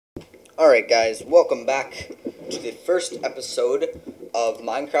Alright guys, welcome back to the first episode of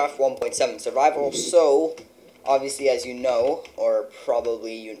Minecraft 1.7 Survival. So, obviously as you know, or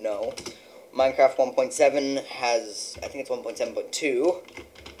probably you know, Minecraft 1.7 has, I think it's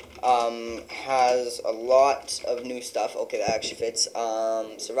 1.7.2, has a lot of new stuff. Okay, that actually fits.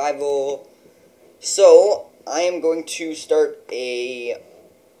 Survival. So, I am going to start a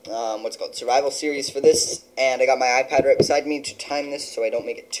survival series for this, and I got my iPad right beside me to time this so I don't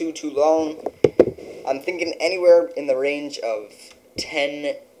make it too long. I'm thinking anywhere in the range of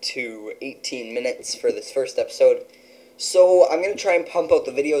 10 to 18 minutes for this first episode. So I'm going to try and pump out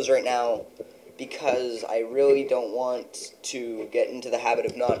the videos right now because I really don't want to get into the habit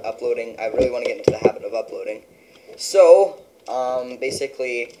of not uploading. I really want to get into the habit of uploading. So,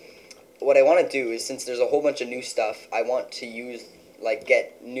 basically, what I want to do is, since there's a whole bunch of new stuff, I want to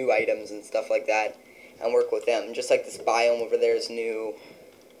get new items and stuff like that and work with them. Just like this biome over there is new.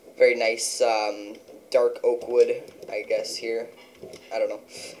 Very nice, dark oak wood, I guess, here. I don't know.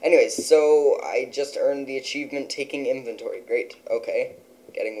 Anyways, so I just earned the achievement taking inventory. Great. Okay.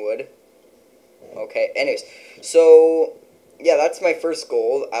 Getting wood. Okay. Anyways, so yeah, that's my first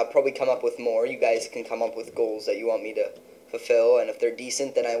goal. I'll probably come up with more. You guys can come up with goals that you want me to fulfill, and if they're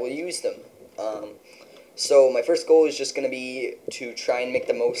decent, then I will use them. So my first goal is just going to be to try and make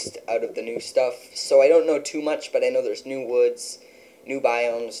the most out of the new stuff. So I don't know too much, but I know there's new woods, new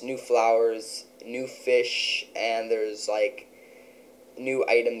biomes, new flowers, new fish, and there's like new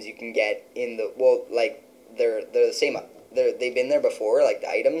items you can get in the, well, like they're the same. They've been there before, like the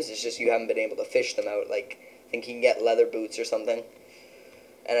items. It's just you haven't been able to fish them out. Like I think you can get leather boots or something,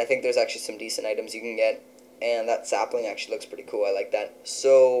 and I think there's actually some decent items you can get. And that sapling actually looks pretty cool. I like that.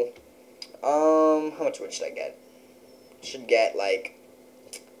 So, how much wood should I get? Should get like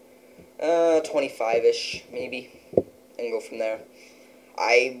 25-ish maybe, and go from there.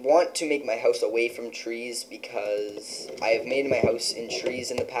 I want to make my house away from trees because I have made my house in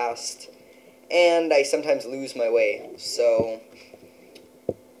trees in the past, and I sometimes lose my way. So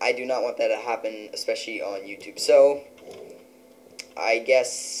I do not want that to happen, especially on YouTube. So I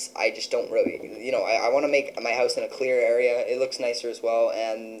guess I just don't really, I want to make my house in a clear area. It looks nicer as well,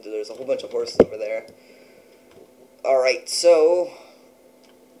 and there's a whole bunch of horses over there. Alright, so,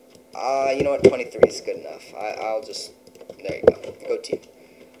 you know what, 23 is good enough. I'll just, there you go, go team.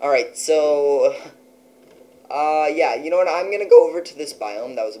 Alright, so, yeah, you know what, I'm going to go over to this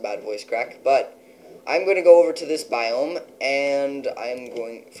biome. That was a bad voice crack, but I'm going to go over to this biome, and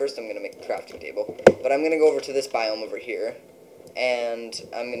first I'm going to make a crafting table, but I'm going to go over to this biome over here, and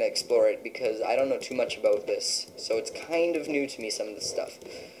I'm going to explore it because I don't know too much about this, so it's kind of new to me, some of this stuff.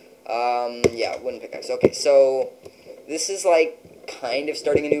 Yeah, wooden pickaxe. Okay, so this is like kind of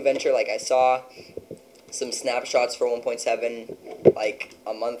starting a new venture. Like I saw some snapshots for 1.7 like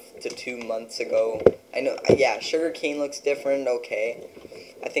a month to 2 months ago. I know, yeah, sugarcane looks different. Okay,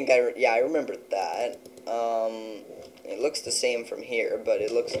 I think I remember that. It looks the same from here, but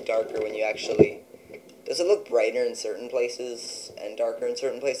it looks darker when you actually. Does it look brighter in certain places and darker in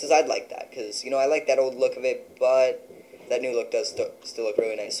certain places? I'd like that, because, I like that old look of it, but that new look does still look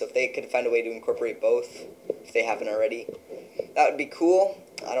really nice. So if they could find a way to incorporate both, if they haven't already, that would be cool.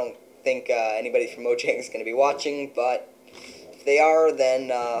 I don't think anybody from Mojang is going to be watching, but if they are, then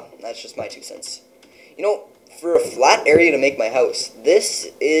that's just my 2 cents. For a flat area to make my house,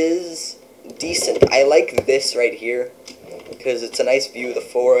 this is decent. I like this right here, because it's a nice view of the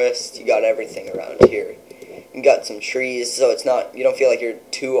forest. You got everything around here. You got some trees, so it's not, you don't feel like you're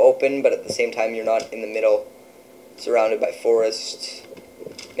too open, but at the same time you're not in the middle, surrounded by forest.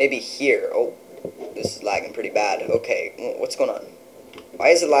 Maybe here. Oh, this is lagging pretty bad. Okay, what's going on? Why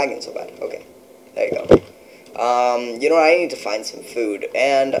is it lagging so bad? Okay, there you go. You know what, I need to find some food,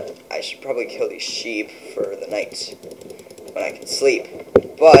 and I should probably kill these sheep for the night when I can sleep,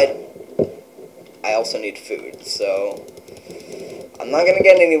 but I also need food, so I'm not going to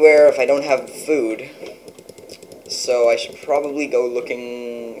get anywhere if I don't have food, so I should probably go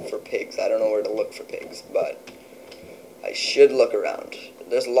looking for pigs. I don't know where to look for pigs, but I should look around.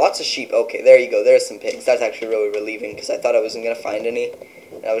 There's lots of sheep. Okay, there you go. There's some pigs. That's actually really relieving, because I thought I wasn't going to find any,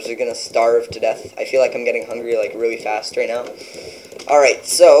 and I was just going to starve to death. I feel like I'm getting hungry, like, really fast right now. Alright,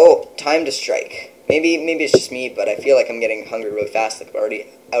 so, time to strike. Maybe it's just me, but I feel like I'm getting hungry really fast, like I'm already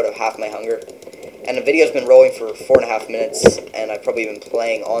out of half my hunger. And the video's been rolling for 4.5 minutes, and I've probably been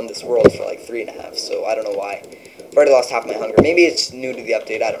playing on this world for like 3.5, so I don't know why. I've already lost half my hunger. Maybe it's new to the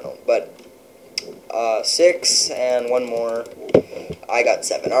update, I don't know. But 6 and one more. I got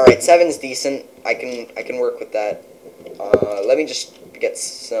 7. Alright, 7's decent. I can work with that. Let me just get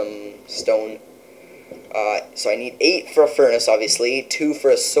some stone. So I need 8 for a furnace, obviously, 2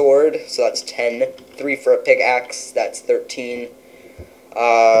 for a sword, so that's 10, 3 for a pickaxe, that's 13,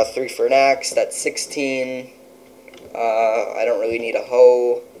 3 for an axe, that's 16, I don't really need a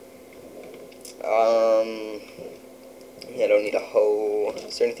hoe, I don't need a hoe,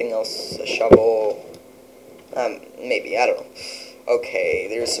 is there anything else, a shovel, maybe, I don't know. Okay,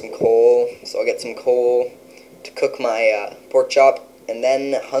 there's some coal, so I'll get some coal to cook my, pork chop, and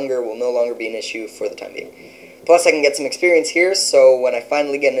then hunger will no longer be an issue for the time being. Plus, I can get some experience here, so when I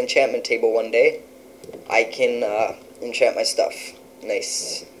finally get an enchantment table one day, I can enchant my stuff.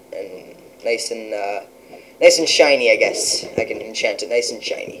 Nice and shiny, I guess. I can enchant it nice and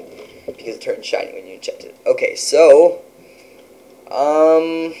shiny, because it turns shiny when you enchant it. Okay, so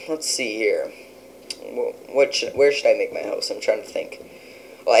let's see here. Where should I make my house? I'm trying to think.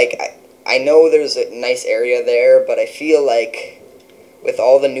 Like, I know there's a nice area there, but I feel like with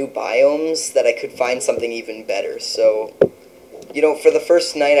all the new biomes that I could find something even better. So, you know, for the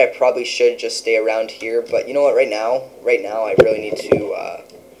first night I probably should just stay around here, but you know what, right now I really need to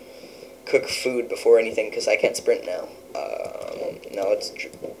cook food before anything, because I can't sprint now. No, it's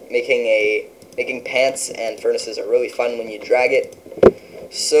making pants and furnaces are really fun when you drag it.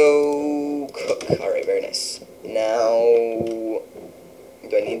 So, cook. Alright, very nice. Now,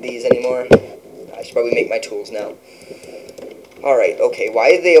 do I need these anymore? I should probably make my tools now. Alright, okay,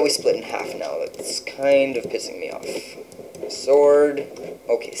 why do they always split in half now? That's kind of pissing me off. Sword.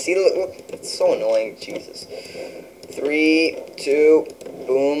 Okay, see, look, it's so annoying, Jesus. 3, 2,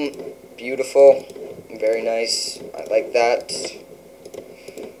 boom, beautiful, very nice, I like that.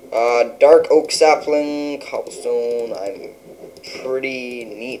 Dark oak sapling, cobblestone, I'm pretty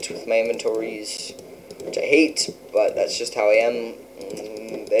neat with my inventories, which I hate, but that's just how I am.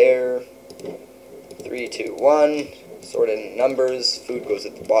 There, 3, 2, 1, sorted in numbers, food goes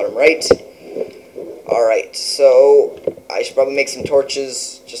at the bottom right. Alright, so I should probably make some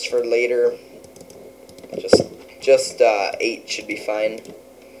torches just for later. Just 8 should be fine.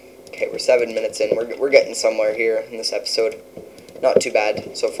 Okay, we're 7 minutes in. We're getting somewhere here in this episode. Not too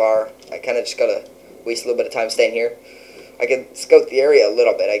bad so far. I kind of just gotta waste a little bit of time staying here. I could scout the area a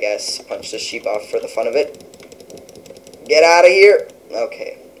little bit, I guess. Punch this sheep off for the fun of it. Get out of here!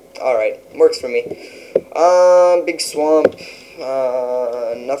 Okay. Alright, works for me. Big swamp.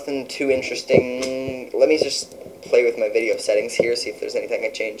 Nothing too interesting. Let me just play with my video settings here, see if there's anything I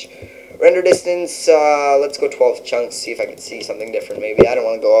can change. Render distance, let's go 12 chunks, see if I can see something different maybe. I don't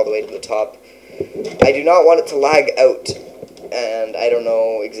want to go all the way to the top. I do not want it to lag out, and I don't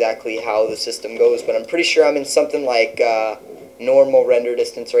know exactly how the system goes, but I'm pretty sure I'm in something like normal render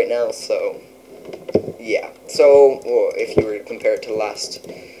distance right now, so yeah. So, well, if you were to compare it to the last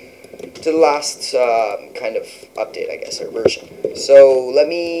kind of update, I guess, or version. So let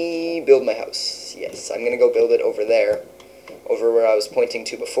me build my house. Yes, I'm gonna go build it over there, over where I was pointing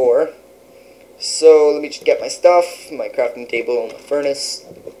to before. So let me just get my stuff, my crafting table, my furnace,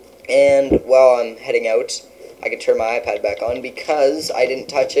 and while I'm heading out, I can turn my iPad back on because I didn't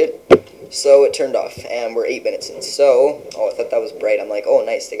touch it, so it turned off, and we're 8 minutes in. So, oh, I thought that was bright. I'm like, oh,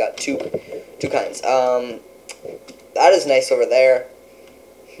 nice, they got two kinds. That is nice over there.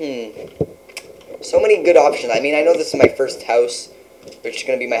 So many good options. I mean, I know this is my first house, which is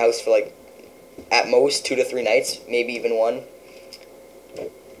going to be my house for, like, at most 2 to 3 nights, maybe even 1.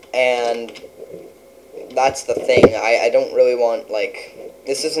 And that's the thing. I don't really want, like,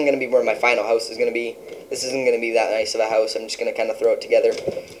 this isn't going to be where my final house is going to be. This isn't going to be that nice of a house. I'm just going to kind of throw it together.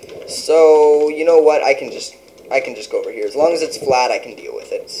 So, you know what? I can just go over here. As long as it's flat, I can deal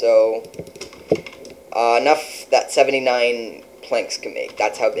with it. So, enough that 79 planks can make.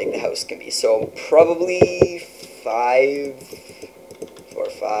 That's how big the house can be. So, probably 5 or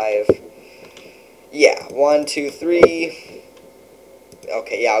 5. Yeah, 1, 2, 3.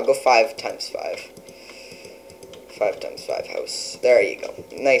 Okay, yeah, I'll go 5 times 5. 5 times 5 house. There you go.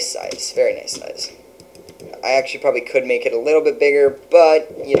 Nice size. Very nice size. I actually probably could make it a little bit bigger,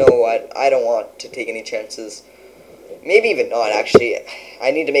 but you know what? I don't want to take any chances. Maybe even not, actually.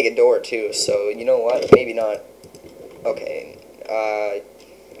 I need to make a door, too, so you know what? Maybe not. Okay.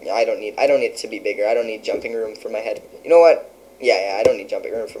 I don't need it to be bigger. I don't need jumping room for my head. You know what? Yeah, I don't need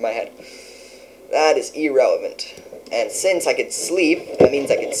jumping room for my head. That is irrelevant. And since I could sleep, that means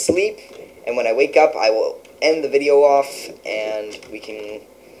I can sleep, and when I wake up, I will end the video off, and we can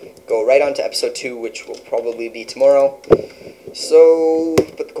go right on to episode 2, which will probably be tomorrow. So,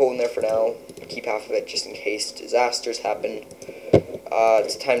 put the coal in there for now. Keep half of it just in case disasters happen.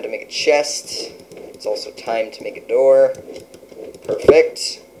 It's time to make a chest. It's also time to make a door.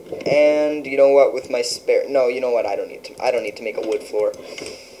 Perfect. And you know what? With my spare, no, you know what? I don't need to make a wood floor.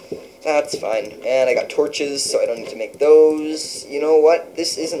 That's fine. And I got torches, so I don't need to make those. You know what?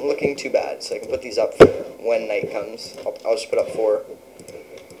 This isn't looking too bad, so I can put these up for when night comes. I'll just put up 4.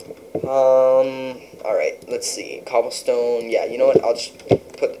 Alright, let's see. Cobblestone. Yeah, you know what? I'll just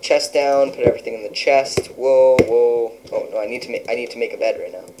put the chest down, put everything in the chest. Whoa, whoa. Oh, no, I need to make a bed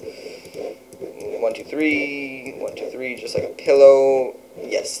right now. 1, 2, 3. 1, 2, 3, just like a pillow.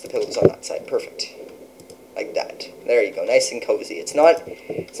 Yes, the pillow's on that side. Perfect. Like that. There you go. Nice and cozy. It's not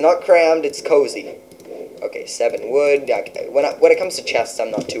crammed, it's cozy. Okay, 7 wood. When it comes to chests,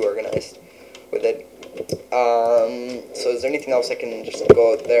 I'm not too organized with it. So is there anything else I can just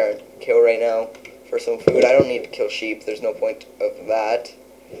go out there and kill right now for some food? I don't need to kill sheep. There's no point of that.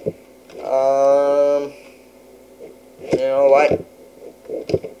 You know what?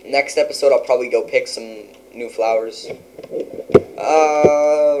 Next episode, I'll probably go pick some new flowers.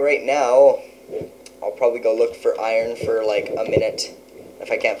 Right now, I'll probably go look for iron for like a minute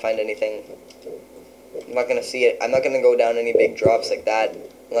if I can't find anything. I'm not gonna see it. I'm not gonna go down any big drops like that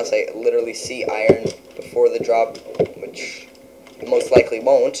unless I literally see iron before the drop, which most likely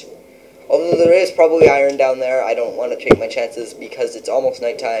won't. Although there is probably iron down there, I don't want to take my chances because it's almost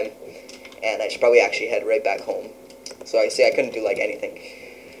nighttime, and I should probably actually head right back home. So I see I couldn't do like anything,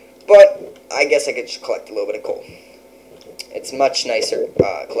 but I guess I could just collect a little bit of coal. It's much nicer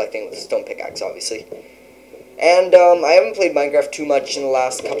collecting with a stone pickaxe, obviously. And I haven't played Minecraft too much in the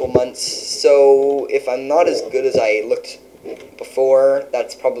last couple months, so if I'm not as good as I looked before,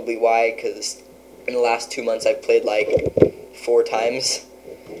 that's probably why, because in the last 2 months I've played like 4 times,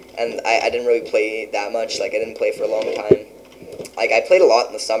 and I didn't really play that much. Like, I didn't play for a long time. Like, I played a lot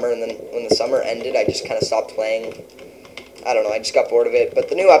in the summer, and then when the summer ended, I just kind of stopped playing. I don't know, I just got bored of it, but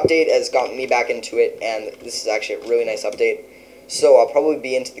the new update has gotten me back into it, and this is actually a really nice update. So I'll probably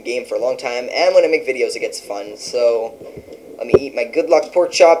be into the game for a long time, and when I make videos, it gets fun. So let me eat my good luck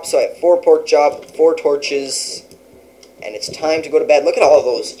pork chop. So I have 4 pork chop, 4 torches, and it's time to go to bed. Look at all of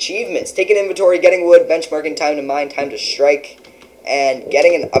those achievements. Taking inventory, getting wood, benchmarking, time to mine, time to strike, and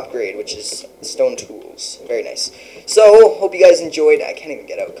getting an upgrade, which is stone tools. Very nice. So, hope you guys enjoyed. I can't even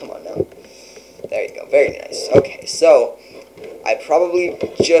get out. Come on now. There you go. Very nice. Okay, so I probably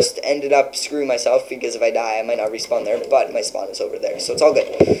just ended up screwing myself because if I die, I might not respawn there, but my spawn is over there, so it's all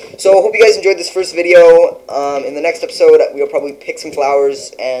good. So, hope you guys enjoyed this first video. In the next episode, we'll probably pick some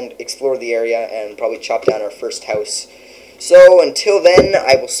flowers and explore the area and probably chop down our first house. So, until then,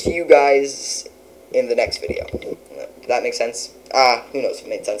 I will see you guys in the next video. Did that make sense? Who knows if it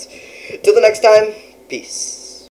made sense. Till the next time, peace.